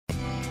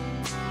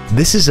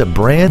This is a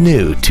brand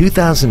new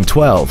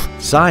 2012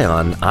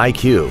 Scion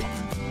IQ.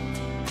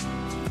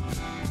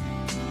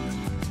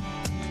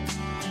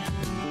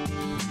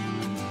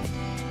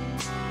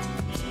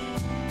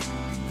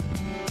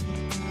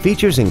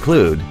 Features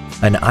include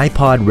an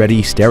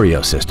iPod-ready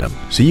stereo system,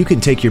 so you can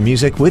take your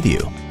music with you,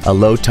 a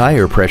low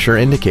tire pressure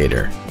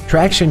indicator,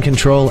 traction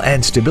control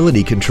and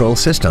stability control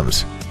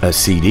systems, a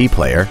CD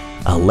player,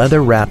 a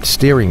leather-wrapped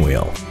steering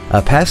wheel,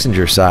 a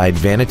passenger side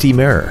vanity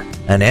mirror,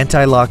 an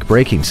anti-lock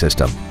braking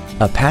system,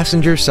 a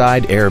passenger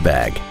side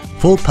airbag,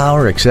 full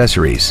power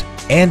accessories,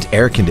 and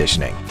air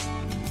conditioning.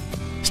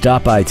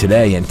 Stop by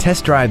today and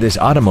test drive this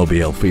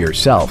automobile for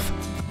yourself.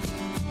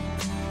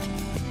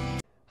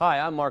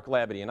 Hi, I'm Mark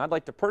Labadie, and I'd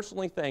like to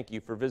personally thank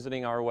you for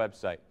visiting our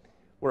website.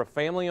 We're a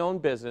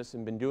family-owned business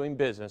and been doing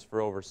business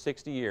for over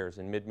 60 years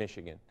in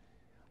mid-Michigan.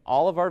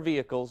 All of our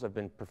vehicles have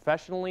been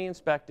professionally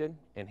inspected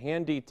and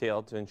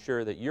hand-detailed to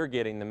ensure that you're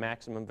getting the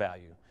maximum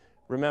value.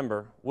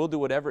 Remember, we'll do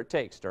whatever it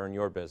takes to earn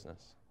your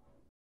business.